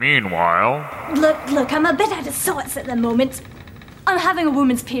Meanwhile... Look, I'm a bit out of sorts at the moment. I'm having a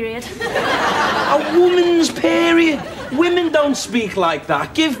woman's period. A woman's period? Women don't speak like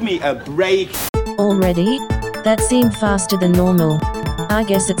that. Give me a break. Already? That seemed faster than normal. I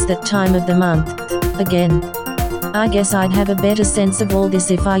guess it's that time of the month. Again. I guess I'd have a better sense of all this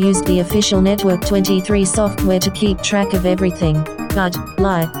if I used the official Network 23 software to keep track of everything. But,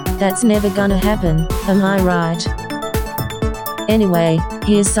 that's never gonna happen, am I right? Anyway,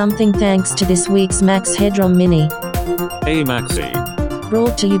 here's something thanks to this week's Max Headroom Mini. Hey Maxi.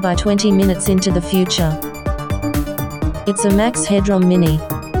 Brought to you by 20 Minutes into the Future. It's a Max Headroom Mini.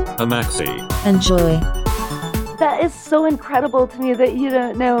 A Maxi. Enjoy. That is so incredible to me that you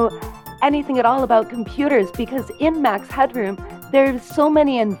don't know anything at all about computers, because in Max Headroom, there's so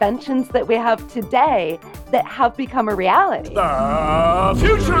many inventions that we have today that have become a reality. The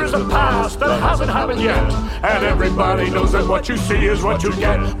future is the past that hasn't happened yet, and everybody knows that what you see is what you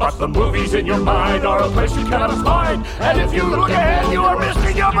get. But the movies in your mind are a place you cannot find, and if you look ahead, you are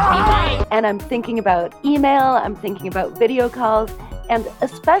missing your behind. And I'm thinking about email, I'm thinking about video calls, and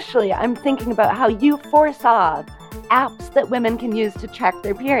especially I'm thinking about how you foresaw apps that women can use to track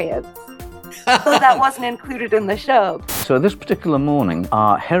their periods. So that wasn't included in the show. So this particular morning,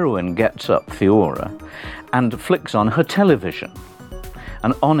 our heroine gets up, Theora, and flicks on her television.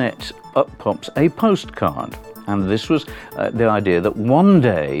 And on it up pops a postcard. And this was the idea that one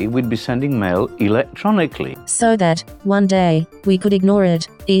day we'd be sending mail electronically. So that, one day, we could ignore it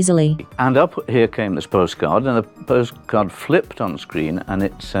easily. And up here came this postcard, and the postcard flipped on screen, and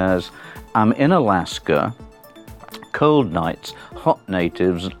it says, "I'm in Alaska, cold nights, hot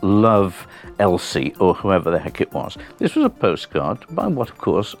natives, love Elsie," or whoever the heck it was. This was a postcard by what, of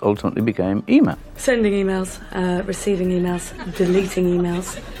course, ultimately became email. Sending emails, receiving emails, deleting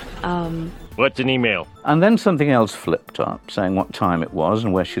emails. What's an email? And then something else flipped up, saying what time it was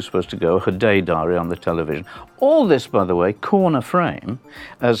and where she was supposed to go, her day diary on the television. All this, by the way, corner frame,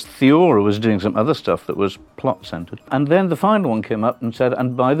 as Theora was doing some other stuff that was plot-centered. And then the final one came up and said,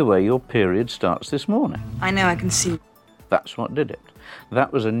 "And by the way, your period starts this morning." I know, I can see. That's what did it.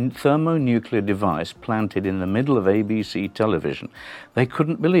 That was a thermonuclear device planted in the middle of ABC television. They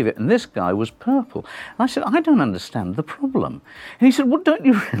couldn't believe it. And this guy was purple. And I said, "I don't understand the problem." And he said, "Well, don't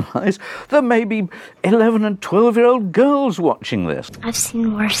you realise there may be 11 and 12-year-old girls watching this?" I've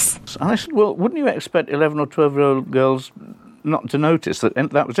seen worse. And I said, "Well, wouldn't you expect 11 or 12-year-old girls not to notice that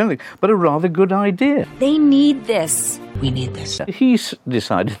that was anything but a rather good idea?" They need this. We need this. He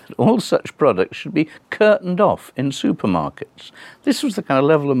decided that all such products should be curtained off in supermarkets. This was the kind of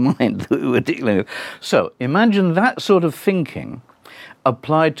level of mind that we were dealing with. So imagine that sort of thinking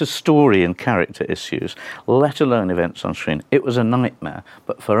applied to story and character issues, let alone events on screen. It was a nightmare.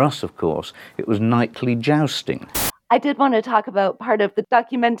 But for us, of course, it was nightly jousting. I did want to talk about part of the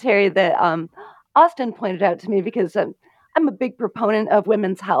documentary that Austin pointed out to me, because I'm a big proponent of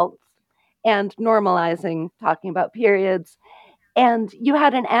women's health and normalizing talking about periods. And you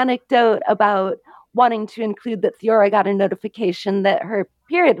had an anecdote about wanting to include that Theora got a notification that her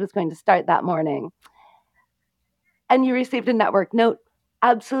period was going to start that morning. And you received a network note.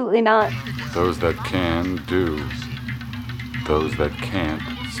 Absolutely not. Those that can do. Those that can't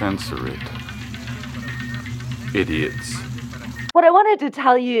censor it. Idiots. What I wanted to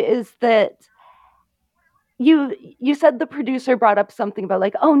tell you is that you said the producer brought up something about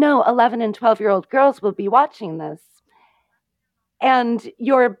like, oh no, 11 and 12-year-old girls will be watching this. And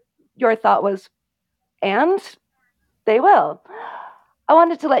your thought was, and they will. I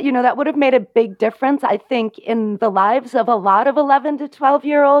wanted to let you know that would have made a big difference, I think, in the lives of a lot of 11 to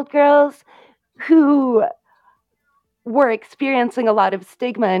 12-year-old girls who were experiencing a lot of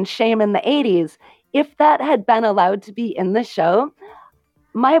stigma and shame in the 80s. If that had been allowed to be in the show,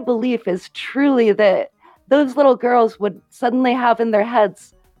 my belief is truly that those little girls would suddenly have in their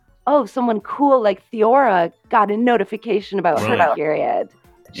heads, oh, someone cool like Theora got a notification about her period.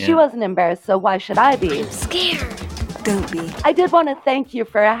 Yeah. She wasn't embarrassed, so why should I be? I'm scared. Don't be. I did want to thank you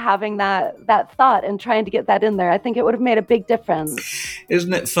for having that thought and trying to get that in there. I think it would have made a big difference.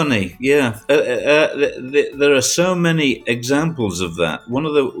 Isn't it funny? Yeah. There are so many examples of that. One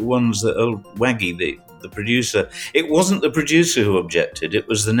of the ones that old Waggy, the producer, it wasn't the producer who objected, it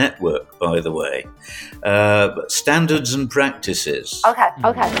was the network, by the way. Standards and practices.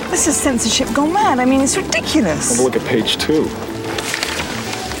 Okay. This is censorship gone mad. I mean, it's ridiculous. Have a look at page 2.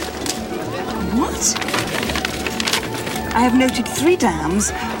 What? I have noted 3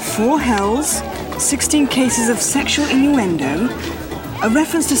 dams, 4 hells, 16 cases of sexual innuendo, a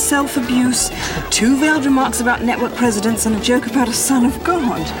reference to self-abuse, 2 veiled remarks about network presidents, and a joke about a son of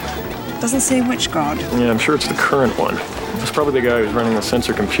God. Doesn't say which god. Yeah, I'm sure it's the current one. It's probably the guy who's running the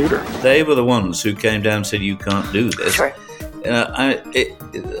censor computer. They were the ones who came down and said, you can't do this. Sure.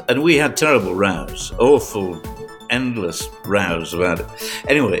 And we had terrible rows, awful, endless rows about it.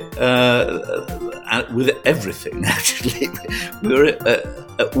 Anyway, with everything, actually. We were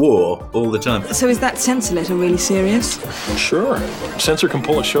at war all the time. So is that censor letter really serious? Sure. Censor can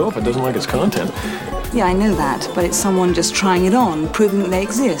pull a show if it doesn't like its content. Yeah, I know that, but it's someone just trying it on, proving that they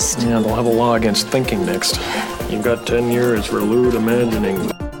exist. Yeah, they'll have a law against thinking next. You've got 10 years for lewd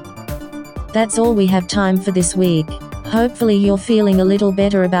imagining. That's all we have time for this week. Hopefully you're feeling a little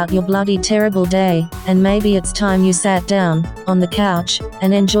better about your bloody terrible day, and maybe it's time you sat down, on the couch,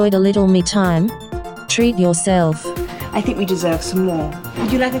 and enjoyed a little me time. Treat yourself. I think we deserve some more.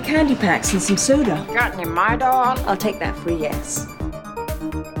 Would you like a candy pack and some soda? Got any my dog? I'll take that for a yes.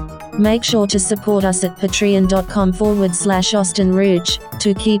 Make sure to support us at patreon.com/Austin Rouge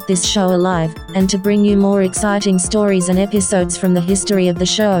to keep this show alive, and to bring you more exciting stories and episodes from the history of the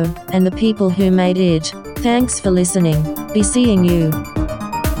show, and the people who made it. Thanks for listening. Be seeing you.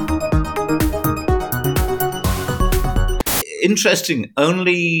 Interesting.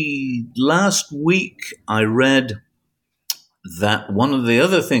 Only last week I read that one of the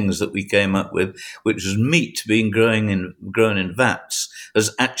other things that we came up with, which was meat being grown in vats,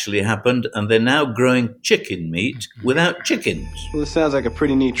 has actually happened, and they're now growing chicken meat without chickens. Well, this sounds like a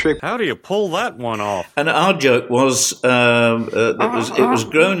pretty neat trick. How do you pull that one off? And our joke was it was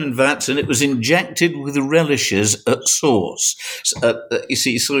grown in vats and it was injected with relishes at source. You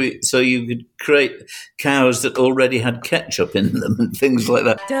see, so you could create cows that already had ketchup in them and things like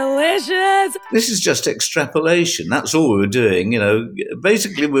that. Delicious! This is just extrapolation. That's all we were doing.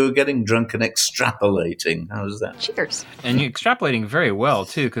 Basically we were getting drunk and extrapolating. How's that? Cheers. And you're extrapolating very well,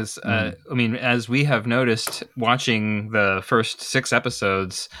 too, because, as we have noticed watching the first 6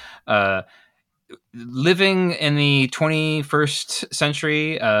 episodes, living in the 21st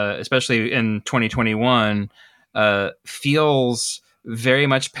century, especially in 2021, feels very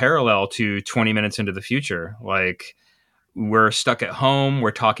much parallel to 20 minutes into the future. Like, we're stuck at home,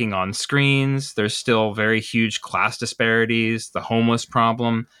 we're talking on screens, there's still very huge class disparities, the homeless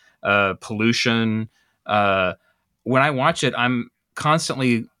problem, pollution. When I watch it, I'm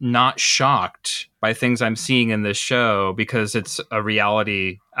constantly not shocked by things I'm seeing in this show because it's a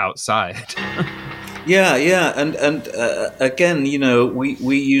reality outside. Yeah, and again,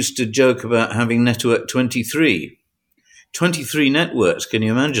 we used to joke about having Network 23. 23 networks, can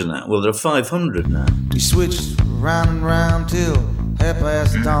you imagine that? Well, there are 500 now. We switched round and round till half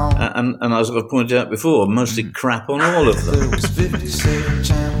past dawn. And as I've pointed out before, mostly crap on all of them. There was 57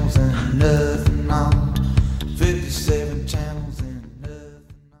 channels and nothing on.